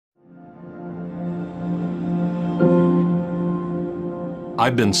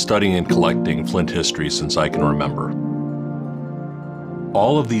I've been studying and collecting Flint history since I can remember.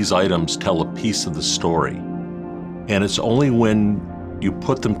 All of these items tell a piece of the story, and it's only when you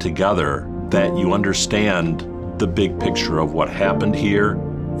put them together that you understand the big picture of what happened here,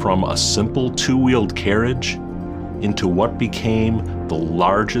 from a simple two-wheeled carriage into what became the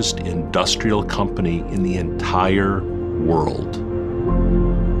largest industrial company in the entire world.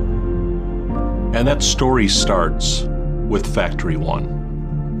 And that story starts with Factory One.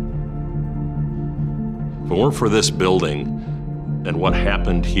 If it weren't for this building and what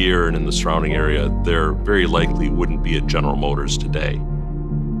happened here and in the surrounding area, there very likely wouldn't be a General Motors today.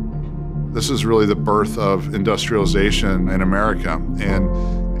 This is really the birth of industrialization in America,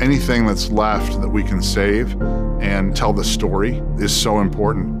 and anything that's left that we can save and tell the story is so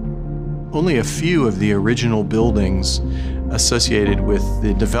important. Only a few of the original buildings associated with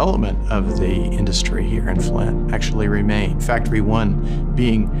the development of the industry here in Flint actually remain, Factory One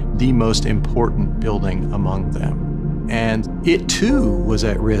being the most important building among them. And it too was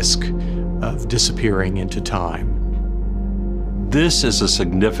at risk of disappearing into time. This is a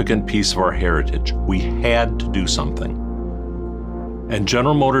significant piece of our heritage. We had to do something. And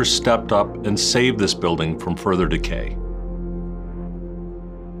General Motors stepped up and saved this building from further decay.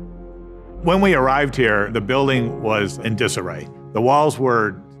 When we arrived here, the building was in disarray. The walls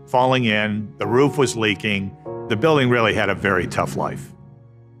were falling in, the roof was leaking. The building really had a very tough life.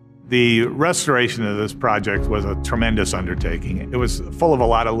 The restoration of this project was a tremendous undertaking. It was full of a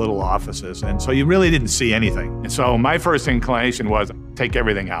lot of little offices, and so you really didn't see anything. And so my first inclination was take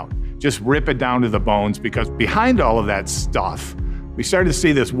everything out. Just rip it down to the bones, because behind all of that stuff, we started to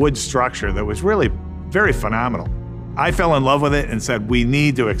see this wood structure that was really very phenomenal. I fell in love with it and said, we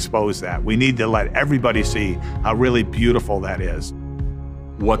need to expose that. We need to let everybody see how really beautiful that is.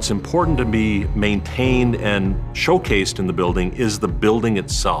 What's important to be maintained and showcased in the building is the building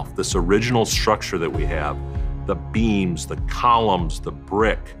itself, this original structure that we have, the beams, the columns, the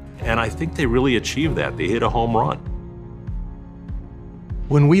brick. And I think they really achieved that. They hit a home run.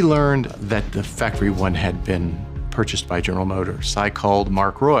 When we learned that the Factory One had been purchased by General Motors, I called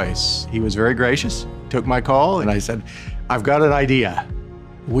Mark Royce. He was very gracious, took my call, and I said, I've got an idea.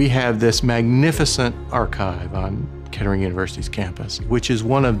 We have this magnificent archive on Kettering University's campus, which is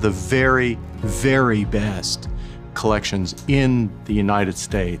one of the very, very best collections in the United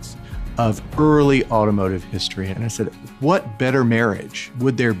States of early automotive history. And I said, what better marriage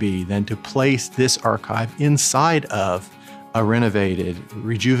would there be than to place this archive inside of a renovated,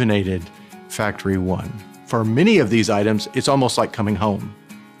 rejuvenated Factory One? For many of these items, it's almost like coming home.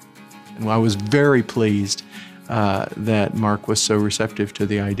 And I was very pleased that Mark was so receptive to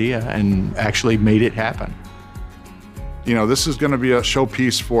the idea and actually made it happen. You know, this is going to be a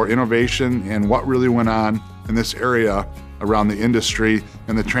showpiece for innovation and what really went on in this area around the industry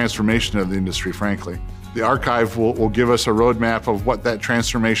and the transformation of the industry, frankly. The archive will give us a roadmap of what that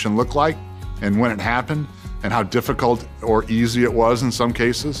transformation looked like and when it happened and how difficult or easy it was in some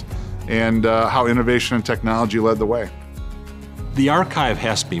cases, and how innovation and technology led the way. The archive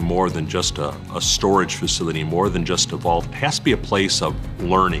has to be more than just a storage facility, more than just a vault. It has to be a place of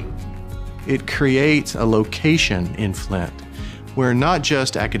learning. It creates a location in Flint where not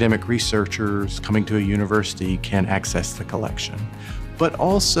just academic researchers coming to a university can access the collection, but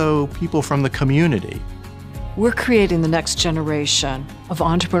also people from the community. We're creating the next generation of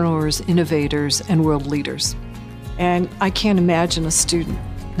entrepreneurs, innovators, and world leaders. And I can't imagine a student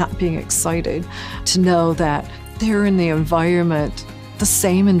not being excited to know that they're in the environment, the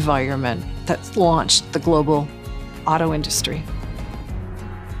same environment that launched the global auto industry.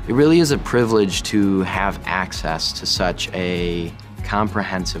 It really is a privilege to have access to such a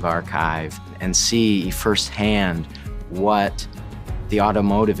comprehensive archive and see firsthand what the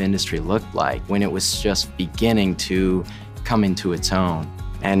automotive industry looked like when it was just beginning to come into its own.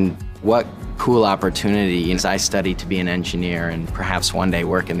 And what cool opportunity, as I studied to be an engineer and perhaps one day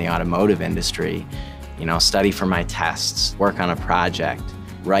work in the automotive industry, you know, study for my tests, work on a project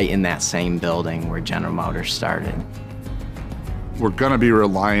right in that same building where General Motors started. We're going to be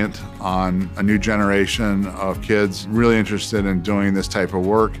reliant on a new generation of kids really interested in doing this type of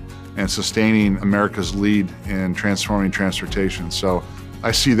work and sustaining America's lead in transforming transportation. So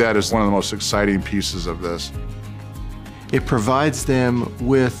I see that as one of the most exciting pieces of this. It provides them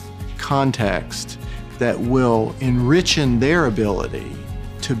with context that will enrich in their ability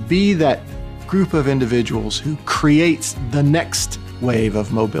to be that group of individuals who creates the next wave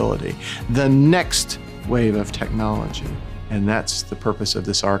of mobility, the next wave of technology. And that's the purpose of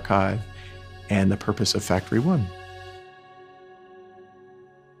this archive and the purpose of Factory One.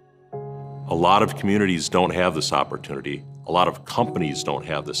 A lot of communities don't have this opportunity. A lot of companies don't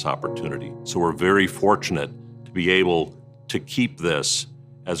have this opportunity. So we're very fortunate to be able to keep this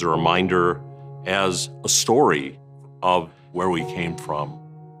as a reminder, as a story of where we came from